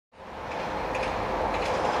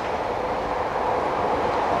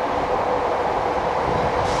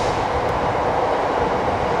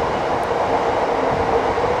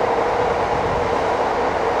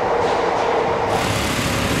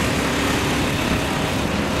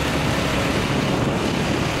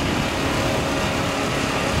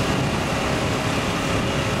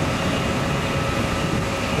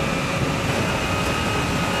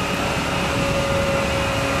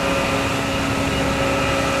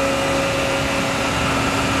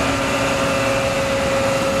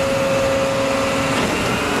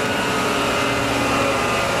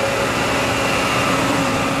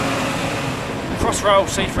Crossrail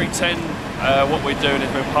C310, what we're doing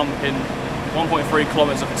is we're pumping 1.3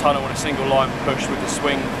 kilometres of tunnel in a single line push with the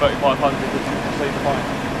Schwing 3500 as you can see behind.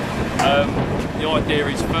 The idea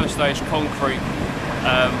is first stage concrete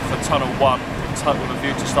for tunnel 1 with a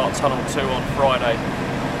view to start tunnel 2 on Friday.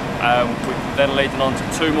 We're then leading on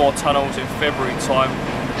to 2 more tunnels in February time,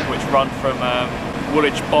 which run from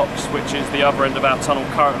Woolwich Box, which is the other end of our tunnel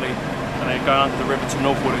currently, and then going under the river to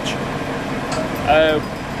North Woolwich.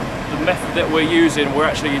 The method that we're using, we're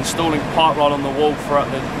actually installing pipeline on the wall throughout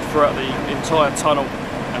the entire tunnel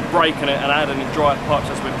and breaking it and adding in dry pipes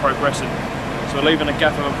as we're progressing. So we're leaving a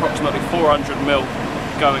gap of approximately 400mm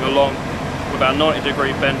going along with our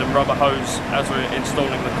 90-degree bend and rubber hose as we're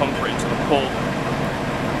installing the concrete to the core.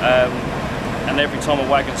 And every time a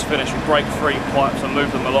wagon's finished, we break 3 pipes and move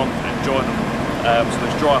them along and join them. So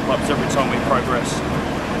there's dry pipes every time we progress.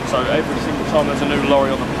 So every single time there's a new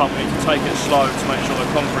lorry on the pump, we need to take it slow to make sure the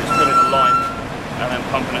concrete's filling the line and then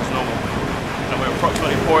pumping as normal. And we're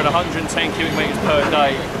approximately pouring 110 cubic metres per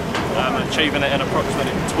day, achieving it in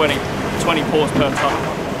approximately 20 pours per tonne.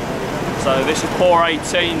 So this is pour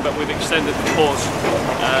 18, but we've extended the pours.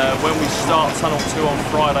 When we start tunnel 2 on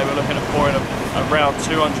Friday, we're looking at pouring around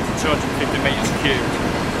 200 to 250 metres cubed,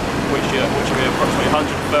 which will be approximately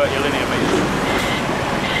 130 linear metres.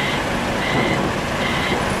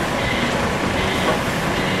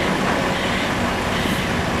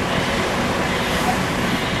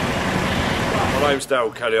 My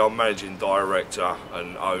name's Kelly, I'm Managing Director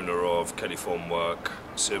and owner of Kelly Formwork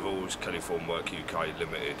Civils, Kelly Formwork UK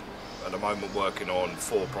Limited. At the moment working on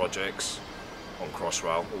 4 projects on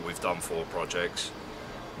Crossrail, we've done 4 projects.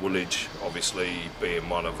 Woolwich obviously being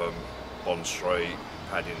one of them, Bond Street,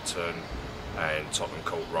 Paddington and Tottenham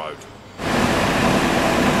Court Road.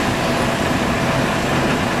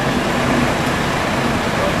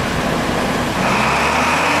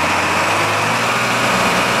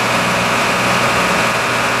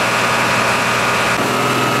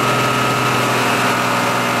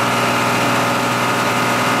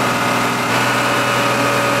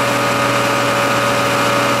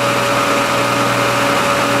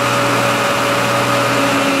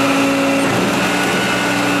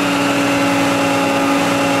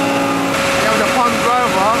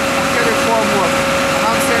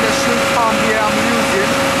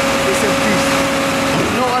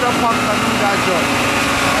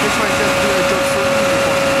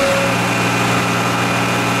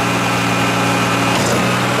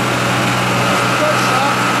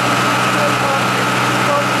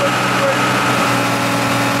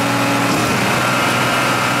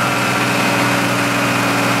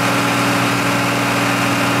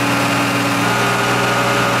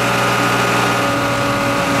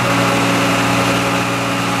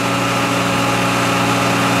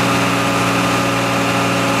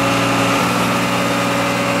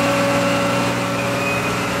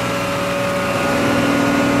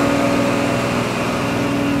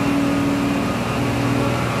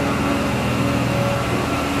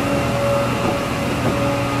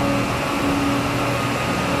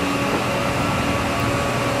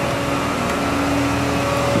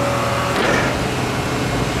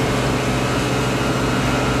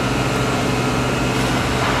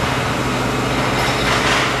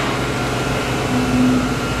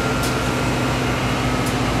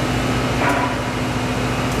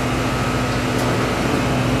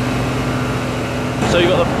 So you've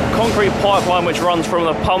got the concrete pipeline which runs from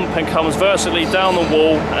the pump and comes vertically down the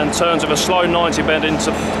wall and turns with a slow 90 bend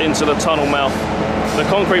into the tunnel mouth. The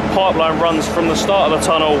concrete pipeline runs from the start of the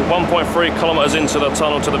tunnel 1.3 kilometres into the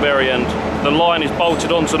tunnel to the very end. The line is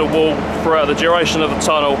bolted onto the wall throughout the duration of the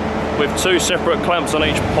tunnel with 2 separate clamps on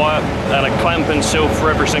each pipe and a clamping seal for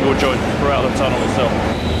every single joint throughout the tunnel itself.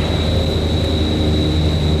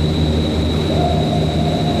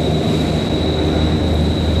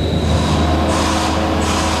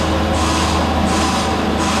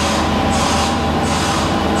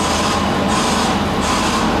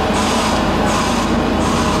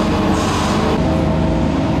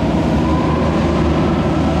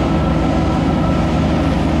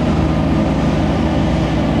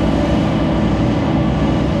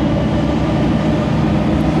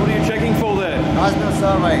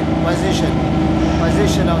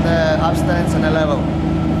 Position of the upstands and the level.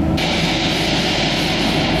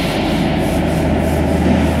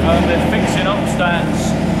 They're fixing upstands.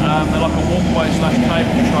 They're like a walkway /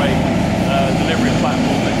 cable tray delivery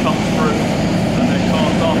platform that comes through, and they're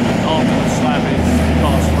cast after the slab is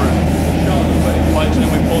passed through. Shards are put in place, and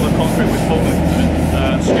then we pour the concrete with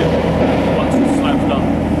forklift skip once the slab's done.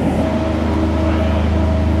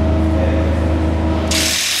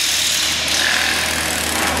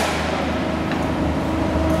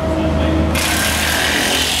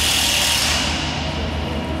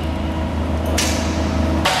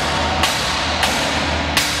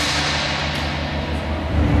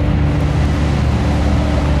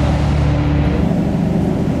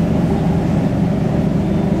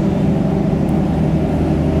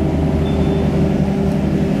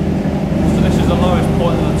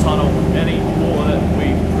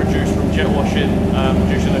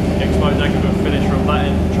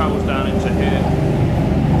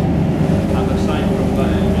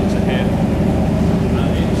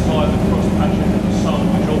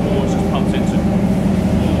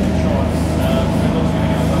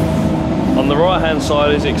 hand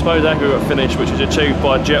side is the exposed aggregate finish, which is achieved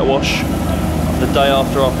by jet wash the day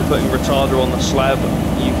after putting retarder on the slab.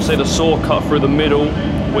 You can see the saw cut through the middle,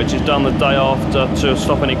 which is done the day after to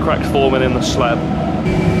stop any cracks forming in the slab.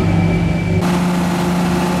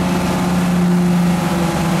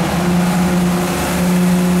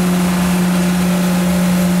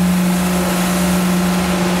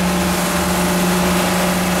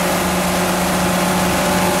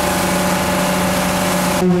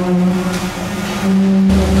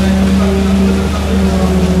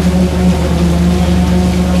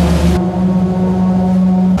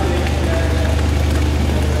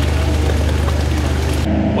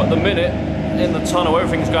 At the minute, in the tunnel,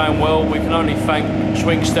 everything's going well. We can only thank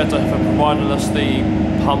Schwing Stetter for providing us the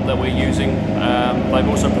pump that we're using. They've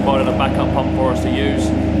also provided a backup pump for us to use.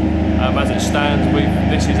 As it stands,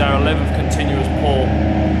 this is our 11th continuous pour.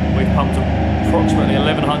 We've pumped approximately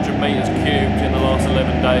 1,100 metres cubed in the last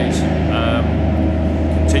 11 days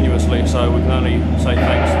continuously, so we can only say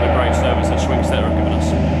thanks to the great service that Schwing Stetter have given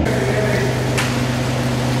us.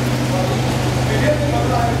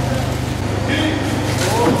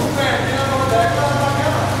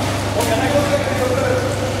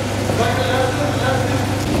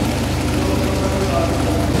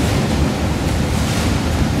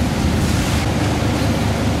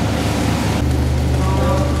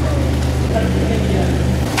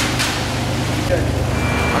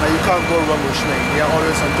 You can't go wrong with Schwing. You're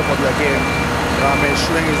always on top of your game. I mean,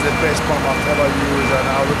 Schwing is the best pump I've ever used, and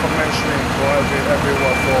I recommend Schwing for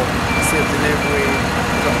everyone for safe delivery,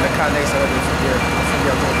 for mechanics and everything. Yeah, I think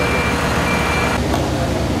you're good at it.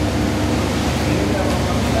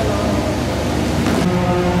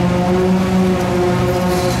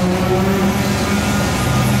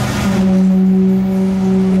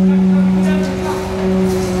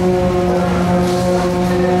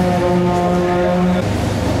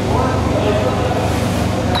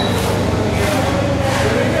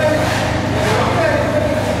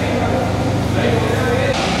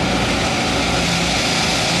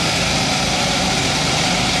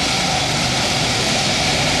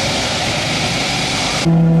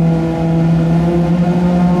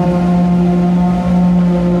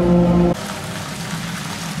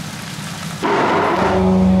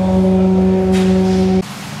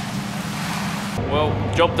 Well,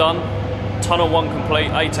 job done. Tunnel 1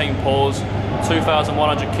 complete, 18 pours,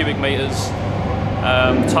 2,100 cubic metres,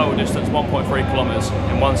 total distance 1.3 kilometres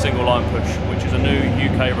in one single line push, which is a new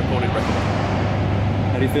UK recorded record.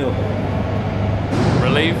 How do you feel?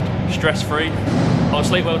 Relieved, stress-free. I'll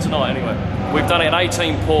sleep well tonight anyway. We've done it in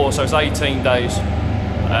 18 pours, so it's 18 days.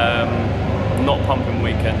 Not pumping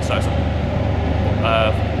weekend, so it's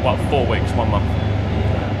 4 weeks, 1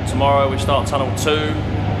 month. Tomorrow we start tunnel 2,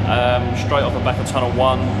 straight off the back of tunnel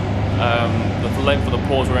 1. The length of the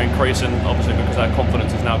pours we're increasing, obviously because our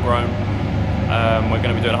confidence has now grown. We're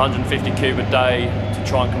going to be doing 150 cube a day to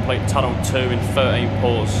try and complete tunnel 2 in 13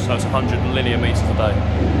 pours, so it's 100 linear metres a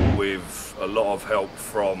day. With a lot of help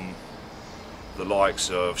from the likes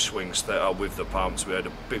of Schwing Stetter with the pumps, we had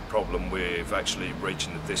a big problem with actually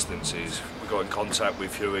reaching the distances. We got in contact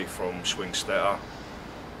with Huey from Schwing Stetter.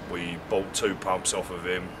 We bought 2 pumps off of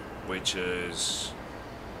him, which has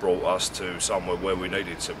brought us to somewhere where we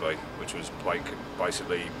needed to be, which was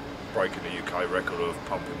basically breaking the UK record of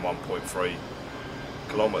pumping 1.3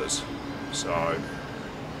 kilometres. So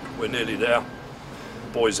we're nearly there.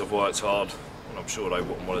 Boys have worked hard, and I'm sure they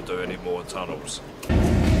wouldn't want to do any more tunnels.